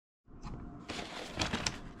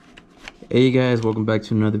Hey guys, welcome back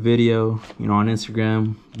to another video. On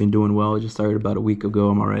Instagram, been doing well. Just started about a week ago.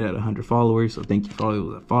 I'm already at 100 followers, so thank you for all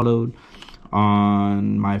those that followed.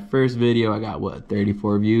 On my first video, I got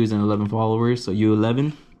 34 views and 11 followers. So you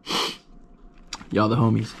 11, y'all the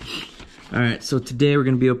homies. All right, so today we're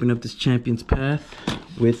gonna be opening up this Champions Path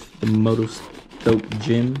with the Motostoke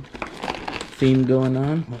gym theme going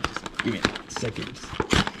on. Give me a second.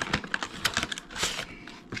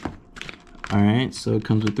 Alright, so it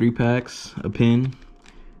comes with 3 packs, a pin,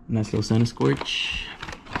 a nice little Center Scorch.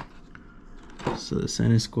 So the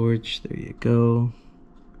Center Scorch, there you go.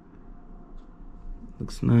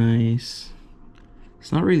 Looks nice.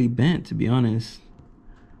 It's not really bent, to be honest.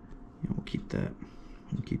 We'll keep that.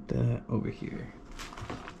 We'll keep that over here.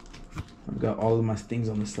 I've got all of my things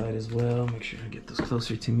on the side as well. Make sure I get those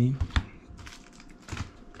closer to me.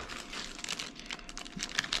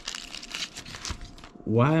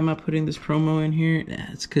 Why am I putting this promo in here?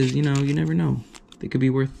 It's because, you never know. They could be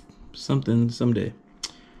worth something someday.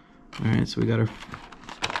 Alright, so we got our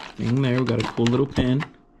thing there. We got a cool little pin.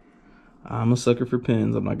 I'm a sucker for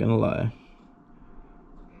pins, I'm not gonna lie.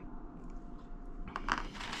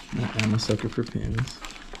 I'm a sucker for pins.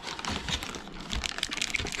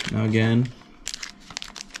 Now again,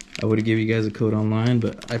 I would have given you guys a code online,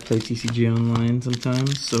 but I play TCG online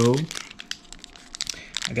sometimes, so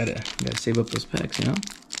I gotta save up those packs,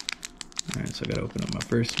 Alright, so I gotta open up my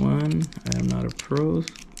first one. I am not a pro. I'm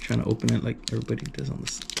trying to open it like everybody does on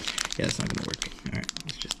this. Yeah, it's not gonna work. Alright,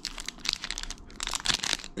 let's just.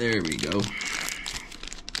 There we go.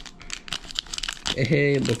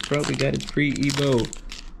 Hey, look, bro, we got it pre-Evo.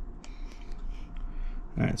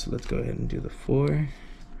 Alright, so let's go ahead and do the 4.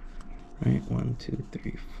 Right, 1, 2,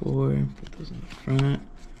 3, 4. Put those in the front.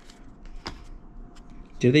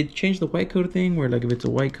 Did they change the white code thing where like if it's a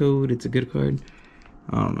white code, it's a good card?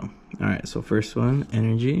 I don't know. Alright, so first one,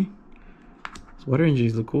 energy. So water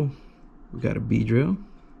energies look cool. We got a B-drill.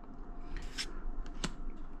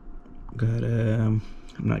 Got I'm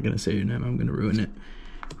not gonna say your name, I'm gonna ruin it.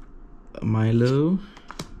 A Milo.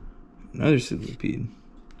 Another Sizzlipede.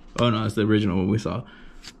 Oh no, it's the original one we saw.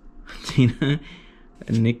 Tina.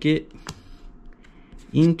 A Nickit.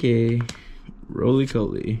 Inkay.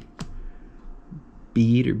 Roly-Coly.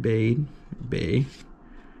 Bead or Bade, Bay,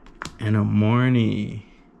 and a Marnie.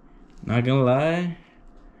 Not gonna lie,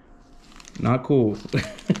 not cool.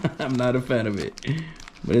 I'm not a fan of it,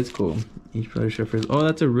 but it's cool. Each player shuffles. Oh,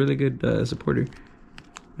 that's a really good supporter,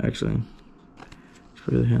 actually.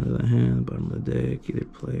 For the hand of the hand, bottom of the deck, either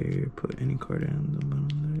player put any card in the bottom of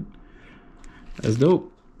the deck. That's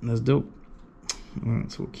dope. That's dope. All right,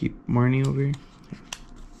 so we'll keep Marnie over here.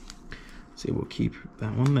 See, we'll keep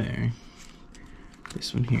that one there.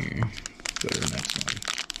 This one here. Go to the next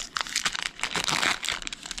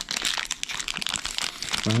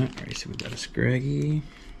one. Alright, so we got a Scraggy.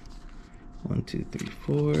 1, 2, 3,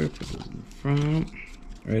 4. Put those in the front.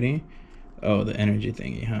 Ready? Oh, the energy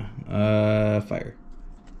thingy, huh? Fire.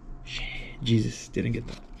 Shit, Jesus, didn't get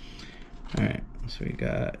that. Alright, so we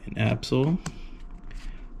got an Absol.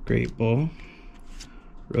 Great Ball.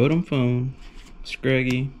 Rotom Phone.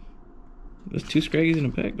 Scraggy. There's 2 Scraggies in a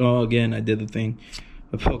pack. Oh, again, I did the thing.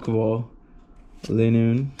 A Pokeball.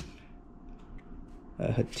 Linoon.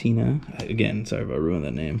 Hatina. Again, sorry if I ruined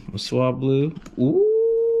that name. A Swablu.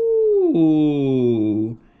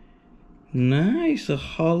 Ooh. Nice. A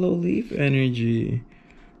Hollow Leaf energy.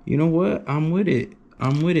 You know what? I'm with it.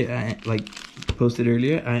 I'm with it. I like posted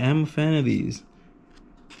earlier. I am a fan of these.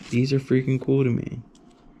 These are freaking cool to me.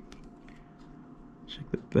 Check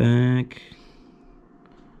the back.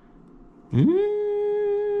 No,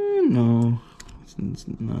 no,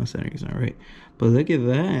 setting's not right. But look at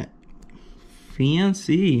that,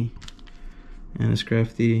 fancy. And a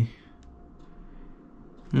Scrafty.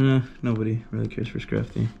 Nobody really cares for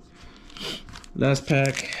Scrafty. Last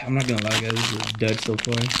pack. I'm not gonna lie, guys. This is a dud so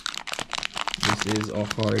far. This is a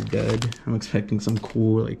hard dud. I'm expecting some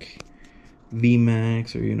cool like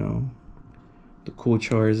VMAX or the cool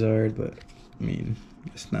Charizard, but I mean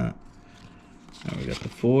it's not. Now we got the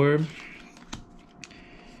 4.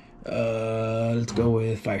 Let's go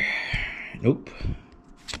with fire. Nope.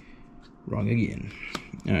 Wrong again.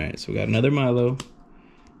 Alright, so we got another Milo.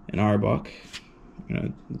 An Arbok.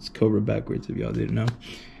 It's Cobra backwards if y'all didn't know.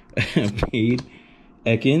 Pete.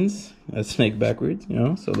 Ekans. That's Snake backwards,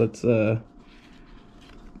 So let's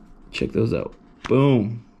check those out.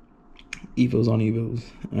 Boom. Evos on Evos.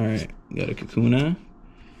 Alright, got a Kakuna.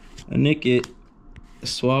 A Nickit. A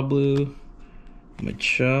Swablu.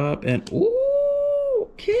 Machop. And ooh!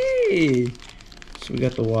 Okay, so we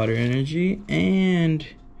got the water energy and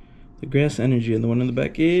the grass energy, and the one in the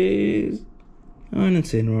back is an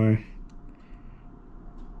Incineroar.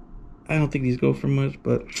 I don't think these go for much,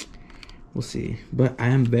 but we'll see. But I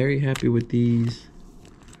am very happy with these.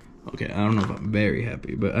 Okay, I don't know if I'm very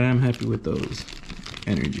happy, but I am happy with those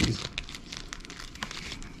energies.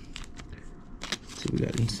 So we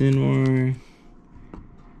got Incineroar.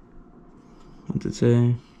 What's it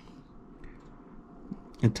say?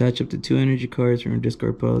 Attach up to 2 energy cards from your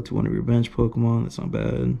discard pile to one of your bench Pokemon. That's not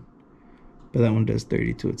bad. But that one does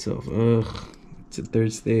 30 to itself. Ugh. It's a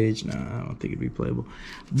 3rd stage. Nah, I don't think it'd be playable.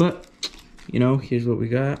 But, you know, here's what we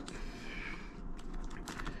got.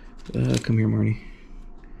 Come here, Marnie.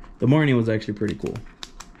 The Marnie was actually pretty cool.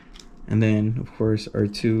 And then, of course, our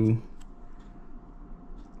 2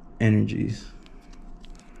 energies.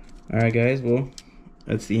 Alright, guys. Well,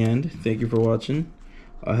 that's the end. Thank you for watching.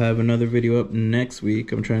 I'll have another video up next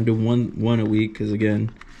week. I'm trying to do one a week because,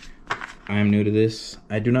 again, I am new to this.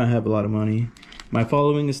 I do not have a lot of money. My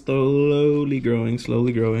following is slowly growing.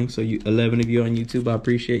 So you 11 of you on YouTube, I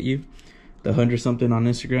appreciate you. The 100-something on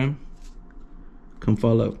Instagram, come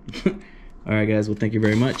follow. Alright, guys. Well, thank you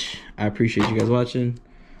very much. I appreciate you guys watching.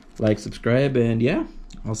 Like, subscribe, and yeah,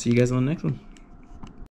 I'll see you guys on the next one.